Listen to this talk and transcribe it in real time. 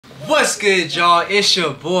What's good, y'all? It's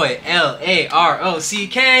your boy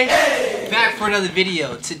Larock back for another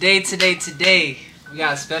video. Today we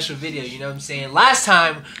got a special video, you know what I'm saying? Last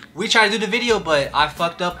time we tried to do the video, but I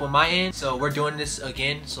fucked up on my end, so we're doing this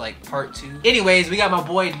again. So like part 2. Anyways, we got my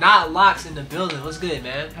boy Not Locks in the building. What's good,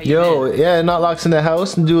 man? How you been? Yeah, Not Locks in the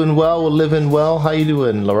house. I'm doing well. We're living well. How you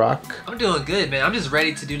doing, Larock? I'm doing good, man. I'm just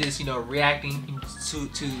ready to do this, you know, reacting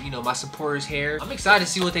to you know, my supporters' hair. I'm excited to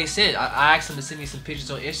see what they sent. I asked them to send me some pictures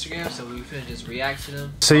on Instagram, so we finna just react to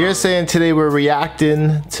them. So you're saying today we're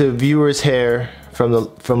reacting to viewers' hair from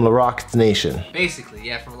Larock's Nation? Basically,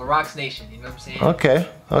 yeah, from Larock's Nation. You know what I'm saying?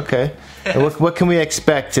 Okay. And what can we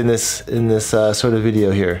expect in this sort of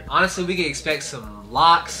video here? Honestly, we can expect some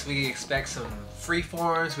locks. We can expect some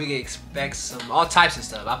freeforms. We can expect some all types of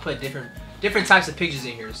stuff. I put different types of pictures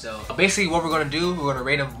in here. So basically, what we're gonna do, we're gonna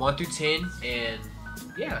rate them 1 through 10, and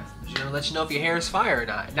yeah, we're gonna let you know if your hair is fire or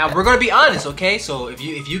not. Now we're gonna be honest, okay? So if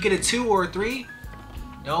you get a 2 or a 3,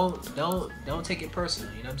 don't take it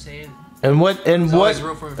personal. You know what I'm saying? And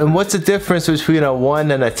what's the difference between a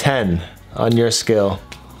 1 and a 10 on your scale?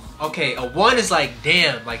 Okay, a 1 is like,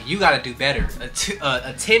 damn, like you gotta do better.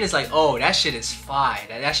 A 10 is like, oh, that shit is fire.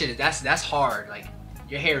 That's hard. Like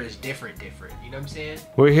your hair is different. You know what I'm saying?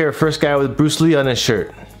 We're here, first guy with Bruce Lee on his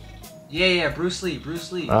shirt. Yeah, Bruce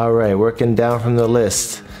Lee. All right, working down from the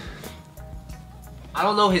list. I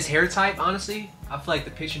don't know his hair type, honestly. I feel like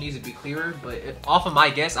the picture needs to be clearer, but off of my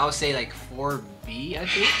guess, I would say like 4B, I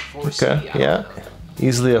think. 4C, okay, yeah.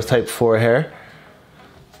 Easily a type 4 hair.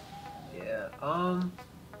 Yeah,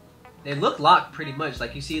 they look locked pretty much.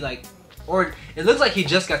 Like you see, like, or it looks like he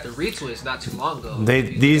just got the retwist not too long ago.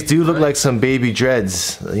 These do look like some baby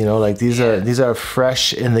dreads. You know, like these are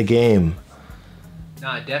fresh in the game.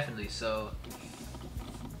 Nah, definitely. So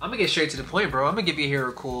I'm gonna get straight to the point, bro. I'm gonna give your hair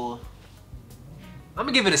a cool. I'm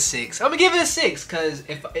gonna give it a 6. I'm gonna give it a 6 because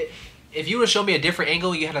if you would show me a different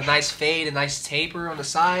angle, you had a nice fade, a nice taper on the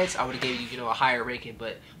sides, I would have gave you, a higher ranking.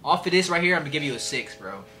 But off of this right here, I'm gonna give you a 6,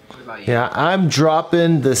 bro. What about you? Yeah, I'm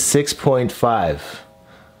dropping the 6.5.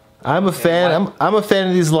 I'm a fan. I'm a fan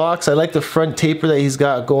of these locks. I like the front taper that he's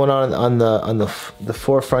got going on the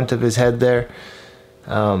forefront of his head there.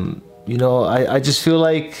 You know, I just feel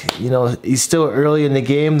like, he's still early in the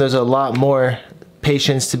game. There's a lot more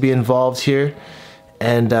patience to be involved here.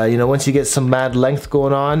 And, once you get some mad length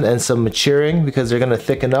going on and some maturing, because they're going to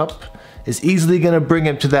thicken up, it's easily going to bring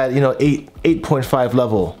him to that, 8.5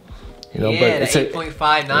 level. But it's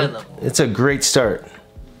 8.5, 9 level. It's a great start.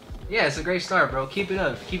 Yeah, it's a great start, bro. Keep it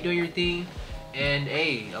up. Keep doing your thing. And,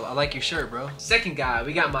 hey, I like your shirt, bro. Second guy,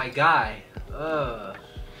 we got my guy.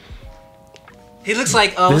 He looks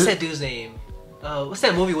like, what's that dude's name? What's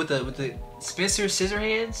that movie with the Spencer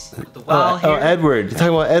Scissorhands? With the wild hair? Oh, Edward. You're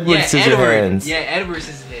talking about Edward Scissorhands. Yeah, Edward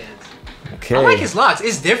Scissorhands. Okay. I like his locks.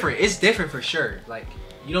 It's different. It's different for sure. Like,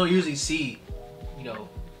 you don't usually see,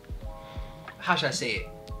 how should I say it?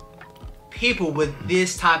 People with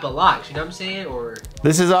this type of locks, you know what I'm saying? Or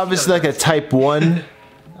this is obviously like a type 1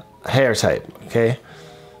 hair type, okay?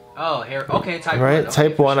 Oh, hair. Okay, type 1. Right? Okay,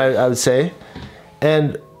 type 1, sure. I would say.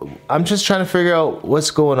 And I'm just trying to figure out what's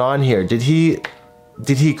going on here. Did he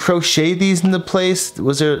crochet these into place?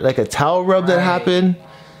 Was there like a towel rub that happened?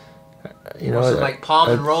 Some, like palm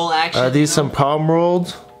and roll action. Are these some palm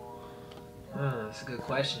rolled? That's a good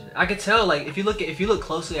question. I could tell, like, if you look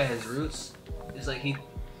closely at his roots, it's like he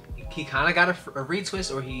kind of got a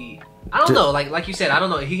retwist, or I don't know. Like you said, I don't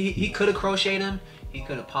know. He could have crocheted him. He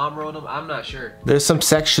could have palm rolled him. I'm not sure. There's some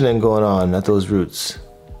sectioning going on at those roots.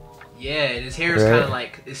 Yeah, and his hair is kind of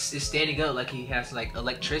like it's standing up, like he has like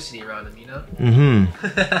electricity around him,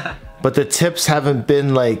 But the tips haven't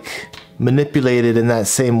been like manipulated in that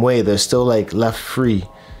same way. They're still like left free.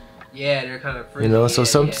 Yeah, they're kind of free. So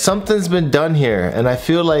something's been done here, and I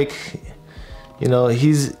feel like,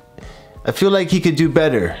 I feel like he could do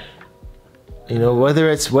better. Whether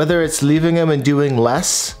it's leaving him and doing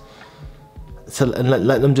less, and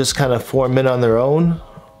let them just kind of form in on their own.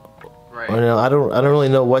 Right. Or, I don't really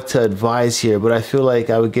know what to advise here, but I feel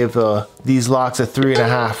like I would give these locks a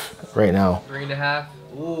 3.5 right now. 3.5.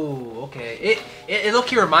 Ooh, okay. It look,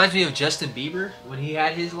 he reminds me of Justin Bieber when he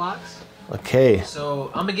had his locks. Okay.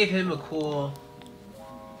 So I'm gonna give him a cool.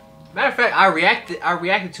 Matter of fact, I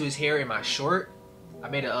reacted to his hair in my short. I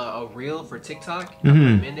made a reel for TikTok. I put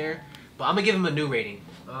him in there, but I'm gonna give him a new rating.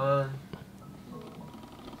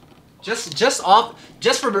 Just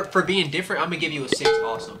for being different, I'm gonna give you a 6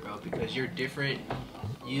 also, bro, because you're different.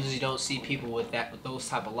 You usually don't see people with those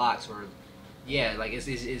type of locks, or yeah, like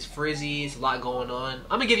it's frizzy, it's a lot going on.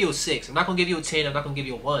 I'm gonna give you a 6. I'm not gonna give you a 10. I'm not gonna give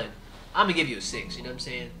you a 1. I'm gonna give you a 6. You know what I'm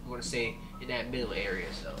saying? I'm gonna say in that middle area.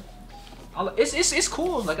 So It's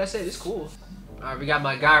cool. Like I said, it's cool. All right, we got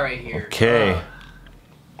my guy right here. Okay.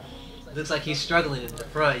 Looks like he's struggling in the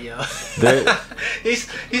front, yo. he's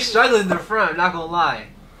struggling in the front. Not gonna lie.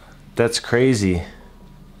 That's crazy.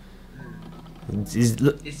 I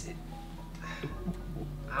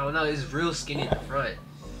don't know. It's real skinny in the front.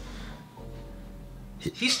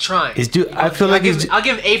 He's trying. I feel like I'll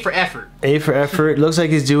give him A for effort. A for effort. Looks like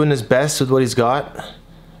he's doing his best with what he's got.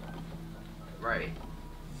 Right.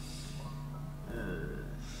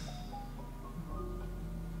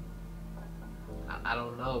 I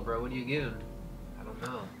don't know, bro. What do you give him? I don't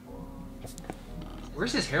know.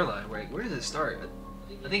 Where's his hairline? Where does it start?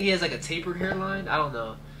 I think he has like a tapered hairline. I don't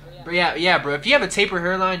know. But yeah, bro. If you have a tapered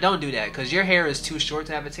hairline, don't do that because your hair is too short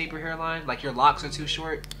to have a tapered hairline. Like your locks are too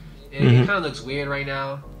short. It kind of looks weird right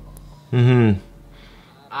now. I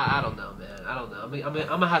don't know, man. I don't know. I'm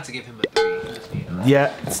gonna have to give him a 3.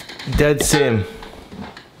 Yeah, it's dead same.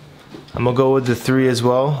 I'm gonna go with the 3 as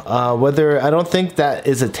well. I don't think that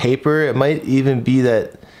is a taper. It might even be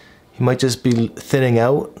that he might just be thinning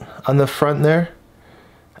out on the front there.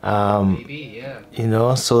 Maybe, yeah. You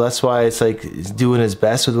know, so that's why it's like he's doing his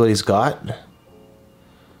best with what he's got.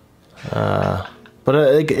 But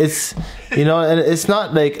like it's, you know, and it's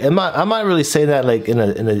not like I'm not really saying that like in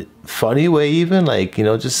a funny way even, like, you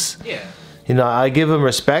know, just, yeah, you know, I give him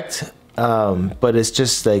respect, but it's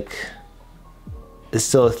just like it's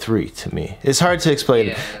still a 3 to me. It's hard to explain.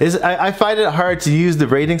 Yeah. I find it hard to use the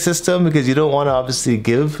rating system because you don't want to obviously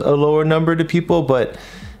give a lower number to people, but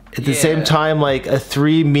at the same time, like a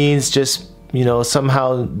 3 means just, you know,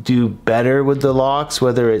 somehow do better with the locks,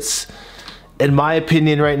 whether it's, in my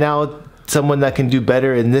opinion right now, someone that can do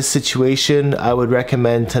better in this situation, I would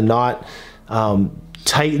recommend to not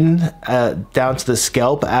tighten down to the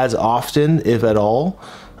scalp as often, if at all.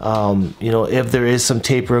 You know, if there is some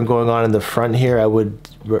tapering going on in the front here, I would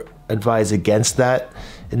advise against that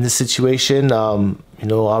in this situation. You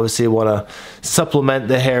know, obviously you want to supplement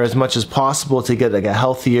the hair as much as possible to get like a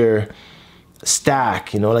healthier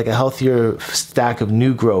stack, you know, like a healthier stack of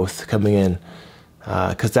new growth coming in,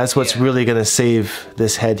 because that's what's really going to save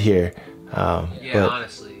this head here.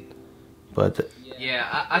 Honestly. But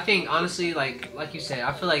yeah, I think honestly, like you said,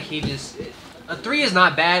 I feel like he just, a 3 is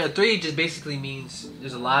not bad. A 3 just basically means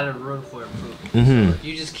there's a lot of room for improvement. So if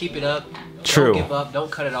you just keep it up, don't give up, don't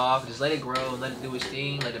cut it off, just let it grow and let it do its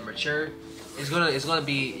thing, let it mature. It's gonna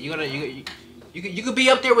be you could be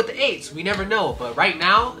up there with the 8s. We never know, but right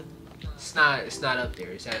now it's not up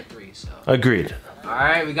there. It's at a 3. So agreed. All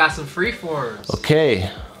right, we got some freeforms. Okay.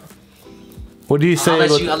 What do you say?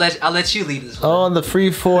 I'll let you lead this one. Oh, the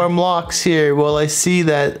freeform locks here. Well, I see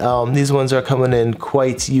that these ones are coming in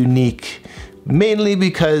quite unique, mainly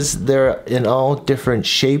because they're in all different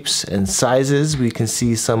shapes and sizes. We can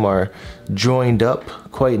see some are joined up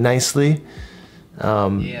quite nicely.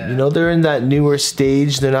 You know, they're in that newer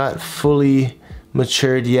stage. They're not fully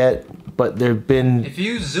matured yet, but they've been. If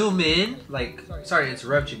you zoom in, like, sorry to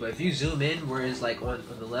interrupt you, but if you zoom in, where it's like on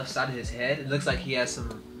the left side of his head, it looks like he has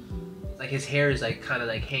some. Like his hair is like kind of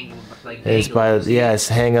like hanging, like it's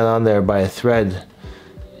hanging on there by a thread.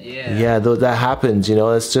 Yeah, that happens. You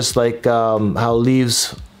know, it's just like how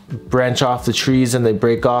leaves branch off the trees and they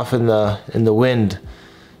break off in the wind.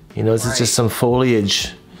 You know, it's just some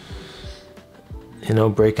foliage, you know,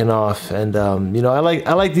 breaking off. And you know, I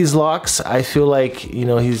like these locks. I feel like, you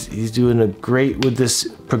know, he's doing a great with this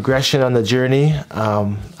progression on the journey.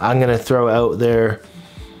 I'm gonna throw out there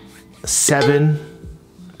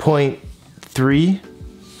 7.3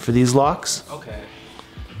 for these locks. Okay,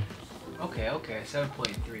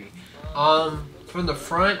 7.3. From the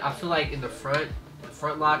front, I feel like in the front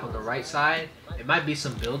lock on the right side, it might be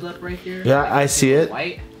some buildup right there. Yeah, like I see it.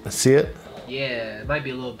 White. I see it. Yeah, it might be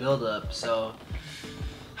a little buildup. So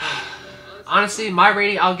honestly, my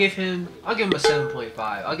rating, I'll give him a 7.5.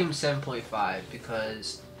 I'll give him 7.5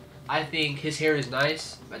 because I think his hair is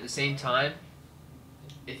nice. But at the same time,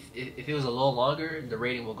 if it was a little longer, the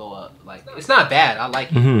rating will go up. Like, it's not bad. I like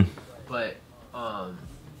it. But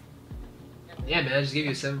yeah, man, I just give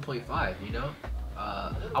you a 7.5. You know.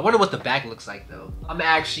 I wonder what the back looks like though. I'm gonna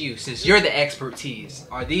ask you, since you're the expertise,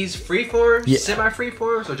 are these freeforms,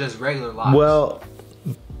 semi-freeforms, or just regular locks? Well,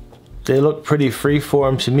 they look pretty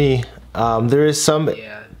freeform to me. There is some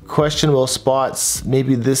questionable spots.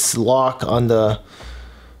 Maybe this lock on the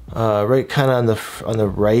right, kind of on the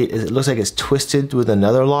right, it looks like it's twisted with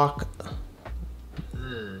another lock.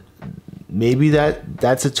 Maybe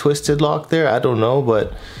that's a twisted lock there. I don't know,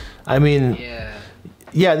 but I mean.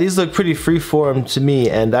 Yeah, these look pretty freeform to me,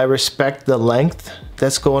 and I respect the length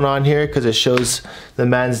that's going on here because it shows the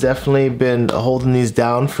man's definitely been holding these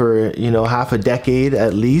down for, you know, half a decade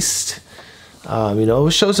at least. You know,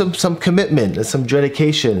 it shows him some commitment and some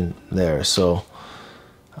dedication there. So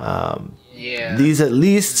yeah, these, at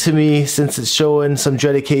least to me, since it's showing some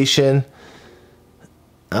dedication,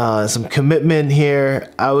 some commitment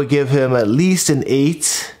here, I would give him at least an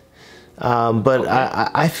 8. But okay.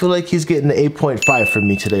 I feel like he's getting an 8.5 from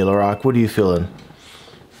me today, Larock. What are you feeling?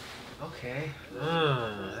 Okay,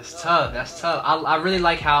 that's tough. That's tough. I really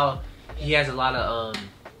like how he has a lot of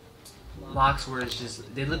locks where it's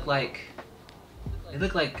just they look like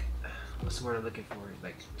what's the word I'm looking for?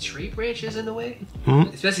 Like tree branches in a way.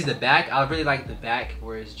 Mm-hmm. Especially the back. I really like the back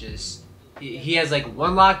where it's just he has like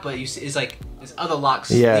one lock, but it's like there's other locks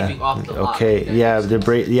leaping off the lock. Okay, yeah,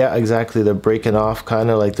 yeah, exactly. They're breaking off, kind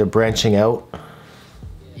of like they're branching out.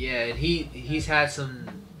 Yeah, and he's had some,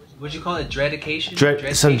 what'd you call it, dreadication?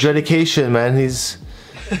 Some dreadication, man. He's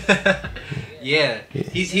yeah,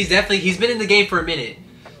 he's definitely, he's been in the game for a minute.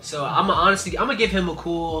 So I'm gonna give him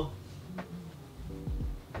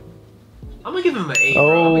an 8.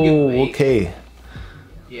 Oh, okay.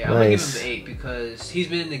 Yeah, I'm gonna give him an 8 because he's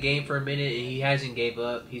been in the game for a minute and he hasn't gave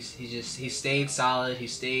up. He stayed solid. He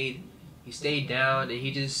stayed down, and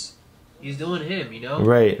he's doing him, you know.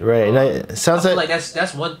 Right. And it sounds like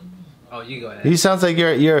that's one. Oh, you go ahead. You sounds like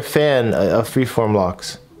you're a fan of freeform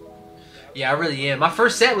locks. Yeah, I really am. My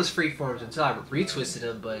first set was freeforms until I retwisted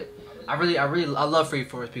them, but I love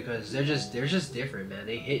freeforms because they're just different, man.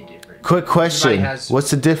 They hit different. Quick question: what's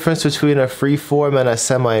the difference between a freeform and a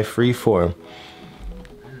semi-freeform?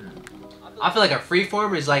 I feel like a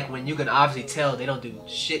freeform is like when you can obviously tell they don't do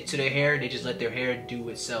shit to their hair. They just let their hair do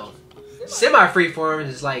itself. Semi-freeform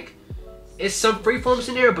is like, it's some freeforms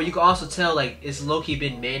in there, but you can also tell like it's low-key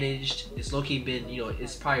been managed. It's low-key been, you know,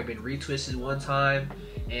 it's probably been retwisted one time.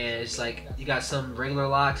 And it's like, you got some regular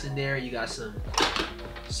locks in there. You got some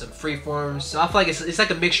freeforms. So I feel like it's like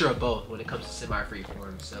a mixture of both when it comes to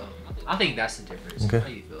semi-freeforms. So I think that's the difference. Okay. How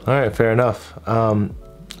do you feel? All right, fair enough.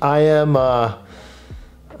 I am...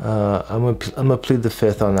 I'm gonna plead the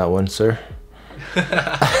fifth on that one, sir.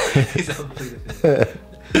 He's gonna plead the fifth.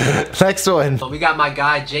 Next one. We got my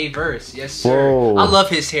guy Jay Verse. Yes, sir. Whoa. I love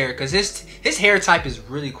his hair because his hair type is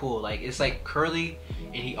really cool. Like, it's like curly,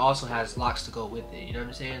 and he also has locks to go with it. You know what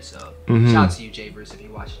I'm saying? So shout out to you, Jay Verse, if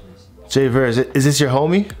you're watching this. Jay Verse, is this your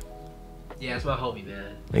homie? Yeah, it's my homie,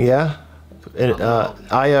 man. Yeah. And,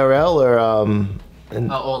 IRL or online.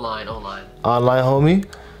 Online homie.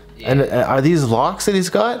 Yeah. And are these locks that he's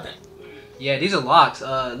got? Yeah, these are locks.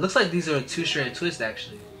 Looks like these are a 2-strand twist,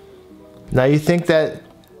 actually. Now, you think that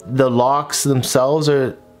the locks themselves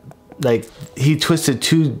are like he twisted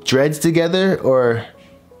 2 dreads together, or?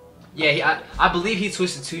 Yeah, I believe he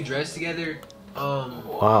twisted 2 dreads together.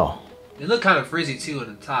 Wow. They look kind of frizzy too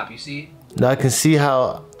on the top. You see? Now I can see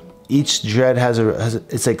how each dread has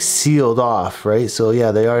it's like sealed off, right? So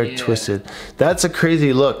yeah, they are twisted. That's a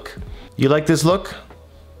crazy look. You like this look?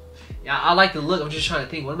 Yeah, I like the look. I'm just trying to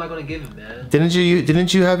think. What am I gonna give him, man?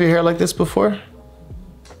 Didn't you have your hair like this before?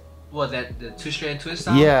 What, the 2-strand twist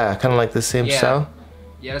style? Yeah, kind of like the same style.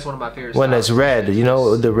 Yeah, that's one of my favorite. When it's red, you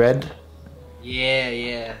know, the red.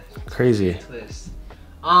 Yeah. Crazy. Twist.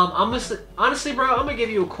 Honestly, bro, I'm gonna give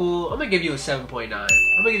you a 7.9. I'm gonna give you a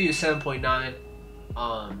 7.9.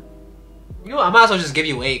 You know what, I might as well just give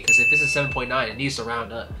you 8 because if it's a 7.9, it needs to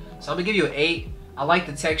round up. So I'm gonna give you an 8. I like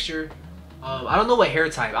the texture. I don't know what hair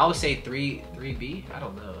type. I would say 3B. I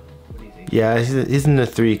don't know. What do you think? Yeah, he's in the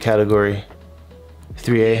 3 category.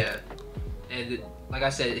 3A. Yeah. And like I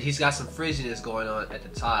said, he's got some frizziness going on at the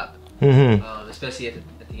top. Especially at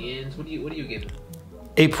the ends. What do you give him?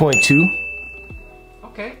 8.2.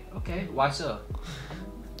 Okay. Why so?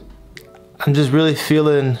 I'm just really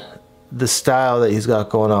feeling the style that he's got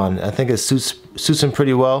going on. I think it suits him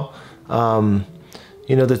pretty well.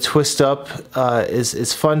 You know, the twist up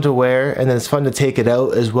is fun to wear, and then it's fun to take it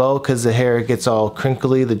out as well because the hair gets all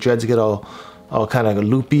crinkly, the dreads get all kind of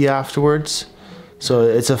loopy afterwards. So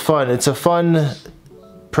it's a fun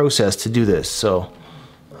process to do this. So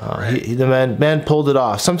the man pulled it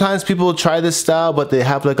off. Sometimes people try this style, but they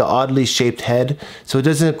have like an oddly shaped head, so it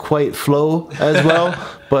doesn't quite flow as well.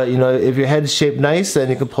 But you know, if your head's shaped nice, then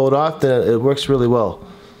you can pull it off. Then it works really well.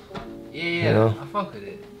 Yeah, you know? I fuck with it.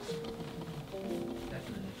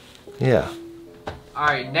 Yeah.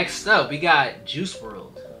 Alright, next up we got Juice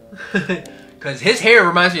WRLD. Cause his hair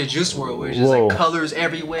reminds me of Juice WRLD, where it's just like colors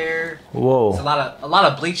everywhere. Whoa. It's a lot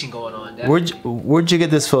of bleaching going on. Where'd you get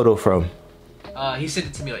this photo from? He sent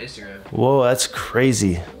it to me on Instagram. Whoa, that's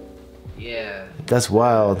crazy. Yeah. That's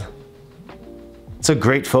wild. It's a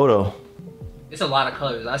great photo. It's a lot of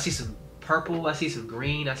colors. I see some purple. I see some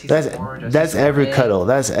green. I see That's some orange. that's every red. cuddle.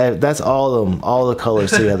 That's all of them, all the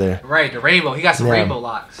colors together. Right, the rainbow. He got some rainbow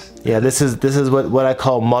locks. Yeah, this is what I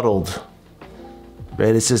call muddled.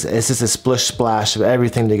 Right, it's just a splish splash of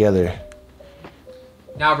everything together.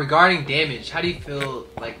 Now, regarding damage, how do you feel?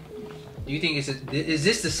 Like, do you think is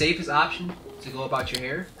this the safest option to go about your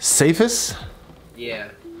hair? Safest? Yeah.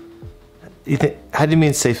 You think? How do you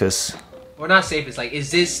mean safest? Or not safest? Like, is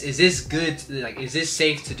this good? Like, is this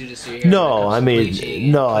safe to do this to your hair? No, I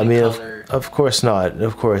mean, of course not.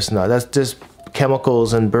 Of course not. That's just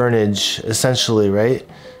chemicals and burnage, essentially, right?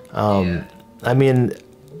 Yeah. I mean,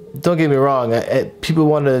 don't get me wrong. People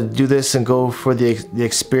want to do this and go for the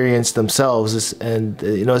experience themselves, and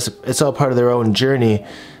you know, it's all part of their own journey.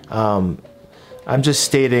 I'm just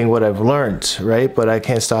stating what I've learned, right? But I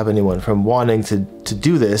can't stop anyone from wanting to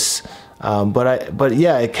do this. But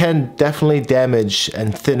yeah, it can definitely damage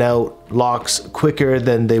and thin out locks quicker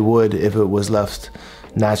than they would if it was left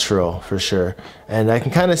natural, for sure. And I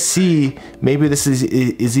can kind of see maybe this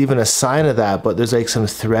is even a sign of that, but there's like some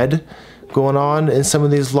thread going on in some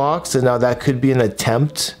of these locks, and now that could be an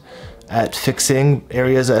attempt at fixing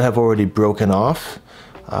areas that have already broken off.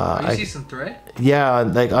 You see some thread? Yeah,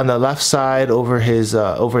 like on the left side over his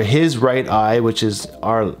right eye, which is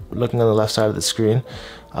looking on the left side of the screen.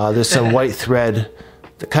 There's some white thread,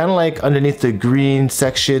 kind of like underneath the green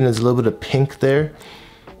section. There's a little bit of pink there,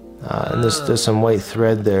 and there's some white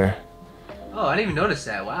thread there. Oh, I didn't even notice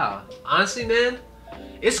that. Wow. Honestly, man,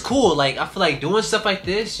 it's cool. Like, I feel like doing stuff like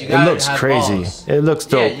this, you gotta it looks have crazy. balls. It looks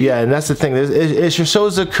dope. Yeah, and that's the thing. It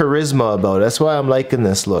shows a charisma about it. That's why I'm liking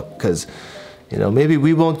this look, because you know, maybe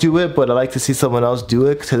we won't do it, but I like to see someone else do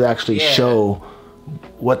it to actually show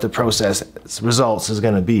what the process results is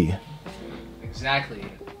gonna be. Exactly.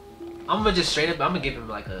 I'm gonna just straight up. I'm gonna give him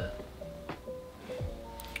like a.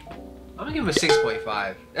 I'm gonna give him a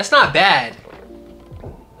 6.5. That's not bad,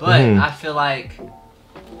 but I feel like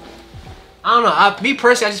I don't know. Me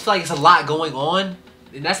personally, I just feel like it's a lot going on,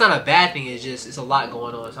 and that's not a bad thing. It's a lot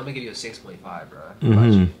going on. So I'm gonna give you a 6.5,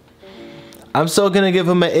 bro. I'm still gonna give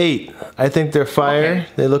them an 8. I think they're fire.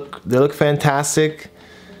 Okay. They look fantastic.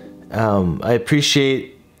 I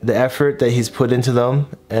appreciate the effort that he's put into them,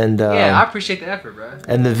 and yeah, I appreciate the effort, bro.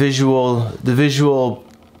 And the visual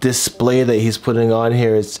display that he's putting on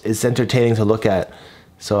here is entertaining to look at.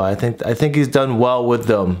 So I think he's done well with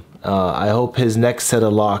them. I hope his next set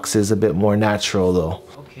of locks is a bit more natural, though.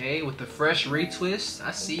 Okay, with the fresh retwist,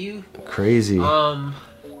 I see you. Crazy.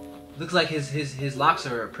 Looks like his locks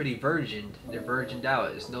are pretty virgined. They're virgined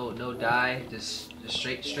out. It's no dye, just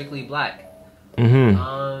strictly black.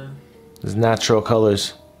 It's natural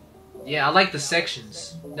colors. Yeah, I like the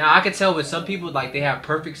sections. Now I can tell with some people, like, they have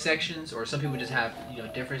perfect sections, or some people just have, you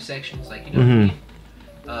know, different sections. Like, you know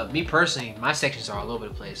what I mean? Me personally, my sections are all over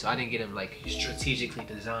the place, so I didn't get them like strategically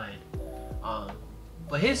designed.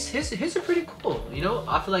 But his are pretty cool. You know,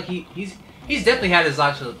 I feel like he's definitely had his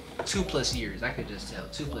locks for 2+ years. I could just tell,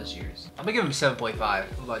 2+ years. I'm gonna give him 7.5.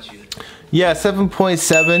 What about you? Yeah,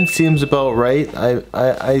 7.7 seems about right.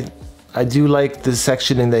 I do like the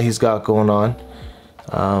sectioning that he's got going on.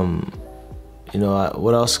 You know,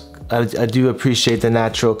 what else? I do appreciate the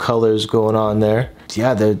natural colors going on there.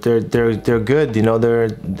 Yeah, they're good. You know,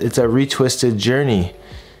 it's a retwisted journey,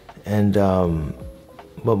 and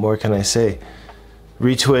what more can I say?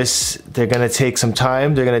 Retwists, they're gonna take some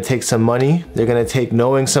time. They're gonna take some money. They're gonna take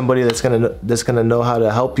knowing somebody that's gonna know how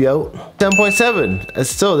to help you out. 10.7.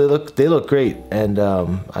 Still, they look great, and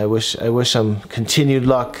I wish him continued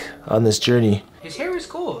luck on this journey. His hair is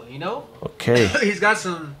cool, you know. Okay. He's got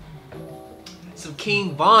some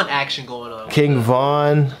King Von action going on. King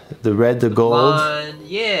Von, the red, the gold. Blonde,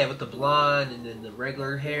 yeah, with the blonde and then the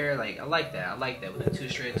regular hair. Like, I like that. I like that with the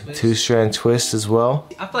 2-strand twist. 2-strand twist as well.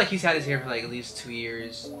 I feel like he's had his hair for like at least 2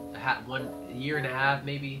 years, 1.5 years,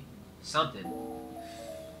 maybe something.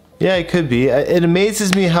 Yeah, it could be. It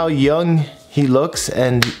amazes me how young he looks,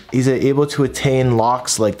 and he's able to attain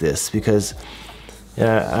locks like this, because.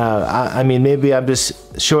 I mean, maybe I'm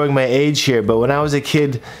just showing my age here, but when I was a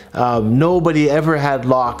kid, nobody ever had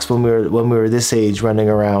locks when we were this age running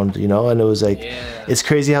around, you know. And it was like, it's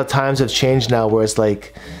crazy how times have changed now, where it's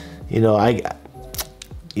like, you know, I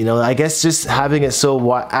guess just having it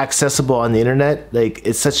so accessible on the internet, like,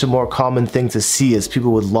 it's such a more common thing to see as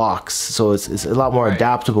people with locks. So it's a lot more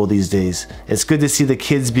adaptable these days. It's good to see the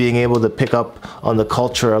kids being able to pick up on the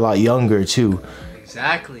culture a lot younger too.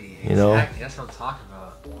 Exactly. You know? That's what I'm talking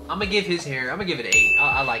about. I'm gonna give his hair, I'm gonna give it an 8.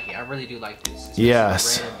 I like it. I really do like this. Especially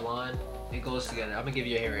yes. the red and blonde. It goes together. I'm gonna give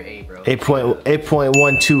your hair an 8, bro.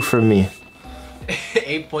 8.12 for me.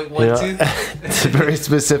 8.12? You know? It's very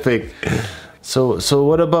specific. So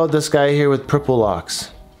what about this guy here with purple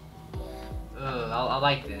locks? I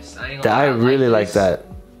like this. I really like that.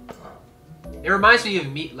 It reminds me of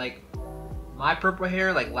like my purple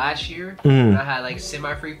hair, like last year when I had like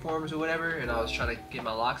semi-free forms or whatever, and I was trying to get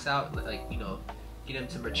my locks out, like, you know, get them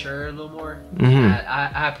to mature a little more. I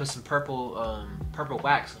had put some purple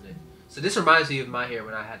wax on it. So this reminds me of my hair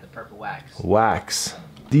when I had the purple wax. Wax.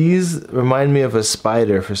 These remind me of a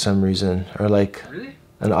spider for some reason, or like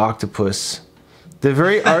an octopus. They're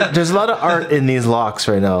very art. There's a lot of art in these locks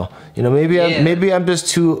right now. You know, maybe I'm just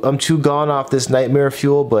too gone off this nightmare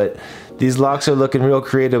fuel, but these locks are looking real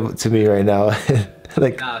creative to me right now.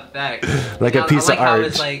 Like, fact. Like a piece of art. How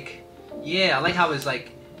it's like, I like how it's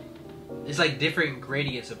like different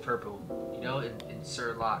gradients of purple, you know, in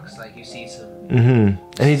certain locks. Like you see some. And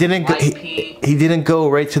he didn't go. He didn't go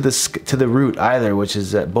right to the root either, which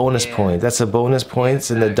is that bonus point. That's a bonus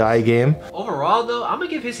points in the dye game. Overall, though, I'm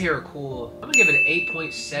gonna give his hair a cool. I'm gonna give it an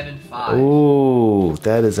 8.75. Ooh,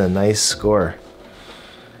 that is a nice score.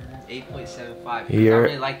 8.75. I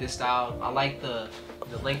really like this style. I like the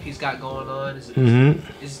length he's got going on.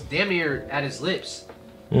 It's damn near at his lips.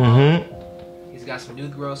 He's got some new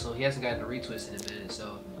growth, so he hasn't gotten a retwist in a minute.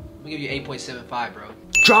 So I'm gonna give you 8.75, bro.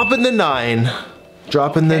 Dropping the 9.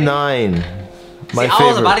 Dropping the 9. My favorite. I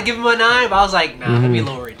was about to give him a 9, but I was like, nah, let me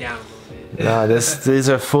lower it down a little bit. Nah, these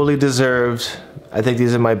are fully deserved. I think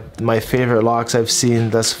these are my favorite locks I've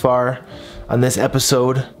seen thus far on this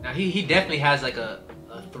episode. Now he definitely has like a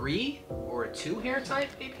 3 or a 2 hair type,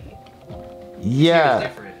 maybe.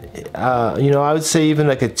 Yeah. You know, I would say even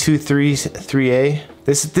like a 3A.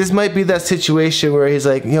 This might be that situation where he's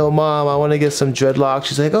like, yo, mom, I want to get some dreadlocks.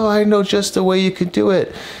 She's like, oh, I know just the way you could do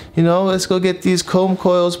it. You know, let's go get these comb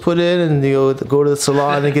coils put in, and you go to the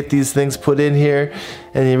salon and get these things put in here.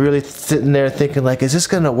 And you're really sitting there thinking like, is this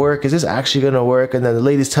going to work? Is this actually going to work? And then the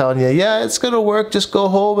lady's telling you, yeah, it's going to work. Just go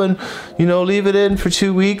home and, you know, leave it in for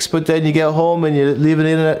 2 weeks. But then you get home and you leave it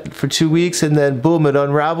in for 2 weeks, and then boom, it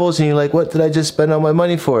unravels. And you're like, what did I just spend all my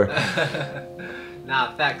money for?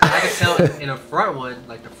 Nah, fact. I can tell in a front one,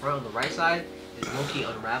 like the front on the right side, is low-key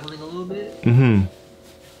unraveling a little bit.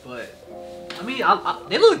 But I mean,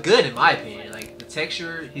 they look good in my opinion. Like the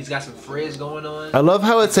texture, he's got some frizz going on. I love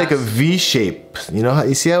how it's like a V shape. You know how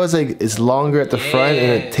you see how it's like it's longer at the front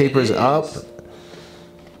and it tapers up.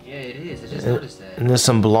 Yeah, it is. I just noticed that. And there's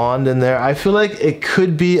some blonde in there. I feel like it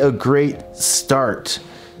could be a great start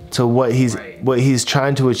to what he's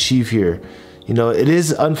trying to achieve here. You know, it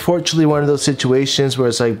is unfortunately one of those situations where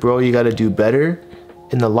it's like, bro, you got to do better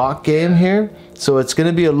in the lock game here. So it's going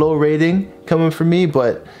to be a low rating coming from me,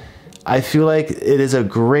 but I feel like it is a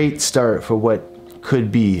great start for what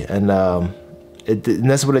could be. And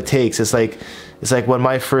that's what it takes. It's like when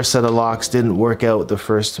my first set of locks didn't work out the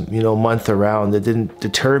first, you know, month around. It didn't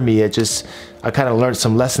deter me. I kind of learned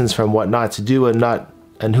some lessons from what not to do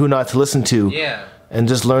and who not to listen to. Yeah. And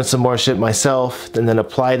just learned some more shit myself, and then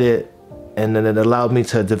applied it. And then it allowed me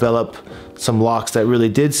to develop some locks that really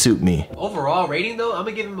did suit me. Overall rating though, I'm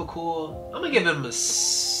gonna give him a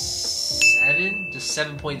 7, just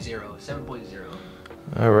 7.0, 7.0.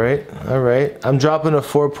 All right. I'm dropping a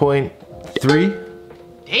 4.3.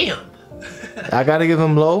 Damn. I gotta give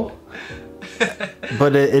him low,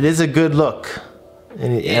 but it is a good look.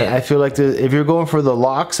 And I feel like if you're going for the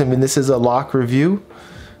locks, I mean, this is a lock review.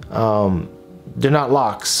 They're not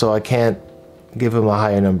locks, so I can't give him a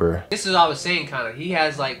higher number. This is what I was saying, kind of. He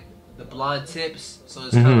has like the blonde tips, so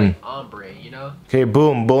it's kind of like ombre, you know? Okay,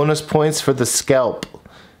 boom. Bonus points for the scalp.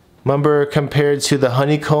 Remember, compared to the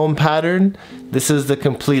honeycomb pattern, this is the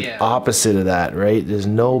complete opposite of that, right? There's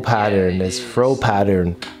no pattern. There's fro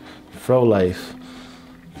pattern. Fro life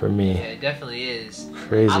for me. Yeah, it definitely is.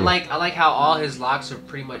 Crazy. I like how all his locks are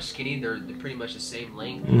pretty much skinny. They're pretty much the same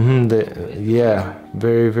length. Yeah,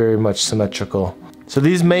 very, very much symmetrical. So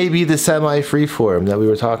these may be the semi-freeform that we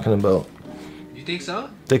were talking about. You think so?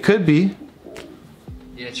 They could be.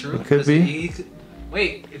 Yeah, true. It could be.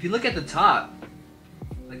 Wait, if you look at the top,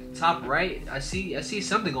 like the top right, I see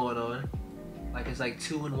something going on. Like it's like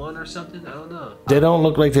 2 in 1 or something. I don't know. They don't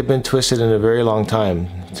look like they've been twisted in a very long time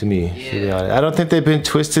to me. Yeah. To be honest. I don't think they've been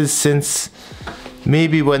twisted since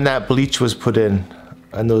maybe when that bleach was put in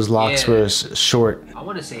and those locks were short. I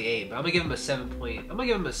want to say 8, but I'm gonna give him a 7. I'm gonna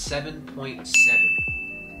give him a 7.7.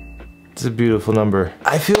 It's a beautiful number.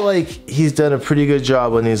 I feel like he's done a pretty good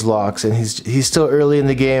job on these locks, and he's still early in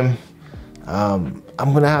the game. I'm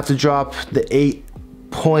gonna have to drop the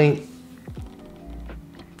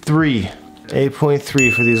 8.3.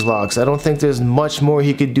 8.3 for these locks. I don't think there's much more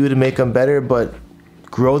he could do to make them better, but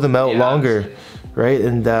grow them out longer, obviously. Right?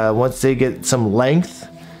 And once they get some length,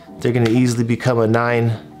 they're gonna easily become a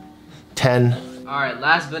 9 10. All right,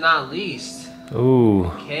 last but not least. Ooh.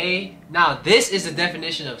 Okay, now this is the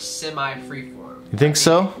definition of semi-freeform. You think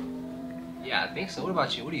so? Yeah, I think so. What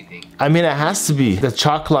about you? What do you think? I mean, it has to be. The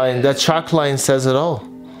chalk line, that chalk line says it all.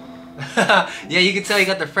 Yeah, you can tell he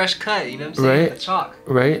got the fresh cut, you know what I'm saying? Right. The chalk.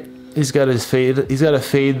 Right. He's got his fade. He's got a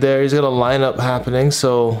fade there. He's got a lineup happening.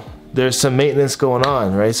 So there's some maintenance going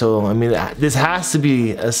on, right? So I mean, this has to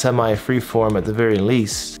be a semi-freeform at the very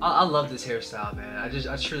least. I love this hairstyle, man.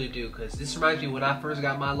 I truly do, because this reminds me when I first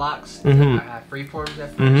got my locks. Mm-hmm. I had freeforms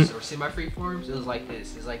at first, or semi-freeforms. It was like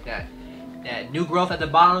this. It's like that new growth at the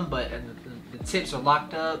bottom, but the tips are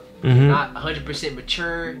locked up, not 100%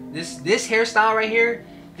 mature. This hairstyle right here,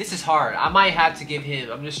 this is hard. I might have to give him,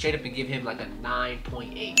 I'm just straight up and give him like a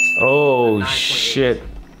 9.8. Oh, 9.8. shit.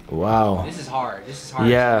 Wow. This is hard. This is hard.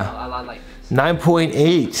 Yeah. I like this.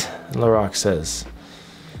 9.8, Larock says.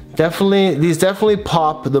 Definitely, these definitely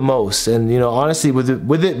pop the most. And, you know, honestly, with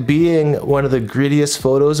it being one of the grittiest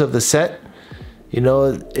photos of the set, you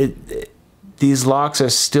know, these locks are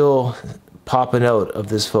still popping out of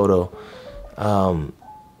this photo.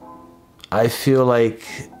 I feel like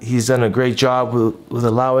he's done a great job with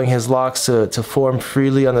allowing his locks to form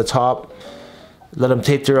freely on the top. Let them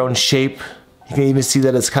take their own shape. You can even see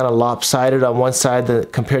that it's kind of lopsided on one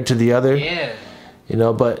side compared to the other. Yeah. You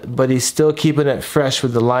know, but he's still keeping it fresh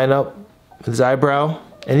with the lineup, with his eyebrow.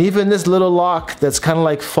 And even this little lock that's kind of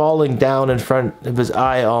like falling down in front of his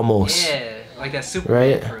eye almost. Yeah, like that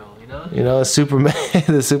Superman curl, you know? You know, Superman,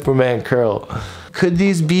 the Superman curl. Could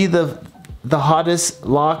these be the hottest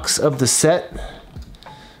locks of the set?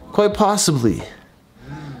 Quite possibly.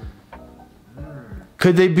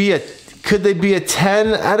 Could they be a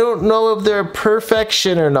 10? I don't know if they're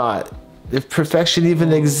perfection or not. If perfection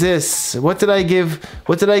even exists. What did I give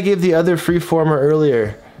the other freeformer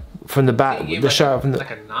earlier from the back? The like shot from the,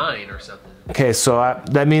 like a 9 or something. okay, so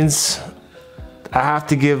that means I have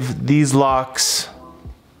to give these locks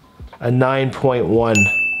a 9.1.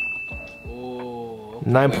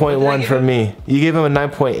 9.1 for me. You gave him a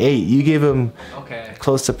 9.8. You gave him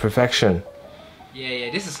close to perfection.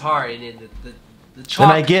 Yeah, this is hard. And then the chalk.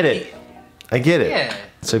 And I get it. I get it. Yeah.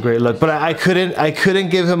 It's a great look. But I couldn't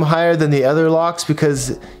give him higher than the other locks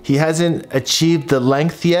because he hasn't achieved the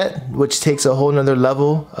length yet, which takes a whole nother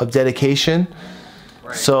level of dedication.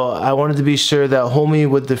 Right. So I wanted to be sure that homie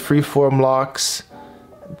with the freeform locks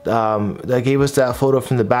that gave us that photo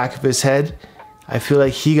from the back of his head, I feel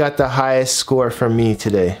like he got the highest score from me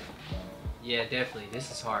today. Yeah, definitely.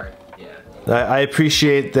 This is hard. Yeah. I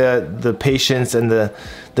appreciate the patience and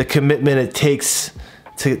the commitment it takes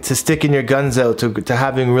to sticking your guns out to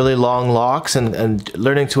having really long locks and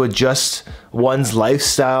learning to adjust one's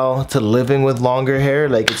lifestyle to living with longer hair.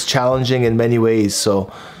 Like, it's challenging in many ways.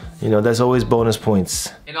 So, you know, there's always bonus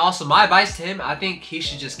points. And also, my advice to him, I think he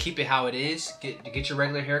should just keep it how it is. Get your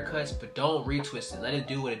regular haircuts, but don't retwist it. Let it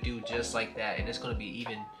do what it do, just like that, and it's gonna be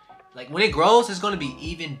even. Like, when it grows, it's gonna be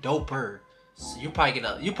even doper. So you probably get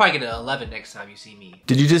an 11 next time you see me.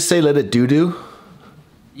 Did you just say let it do?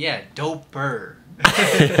 Yeah, doper.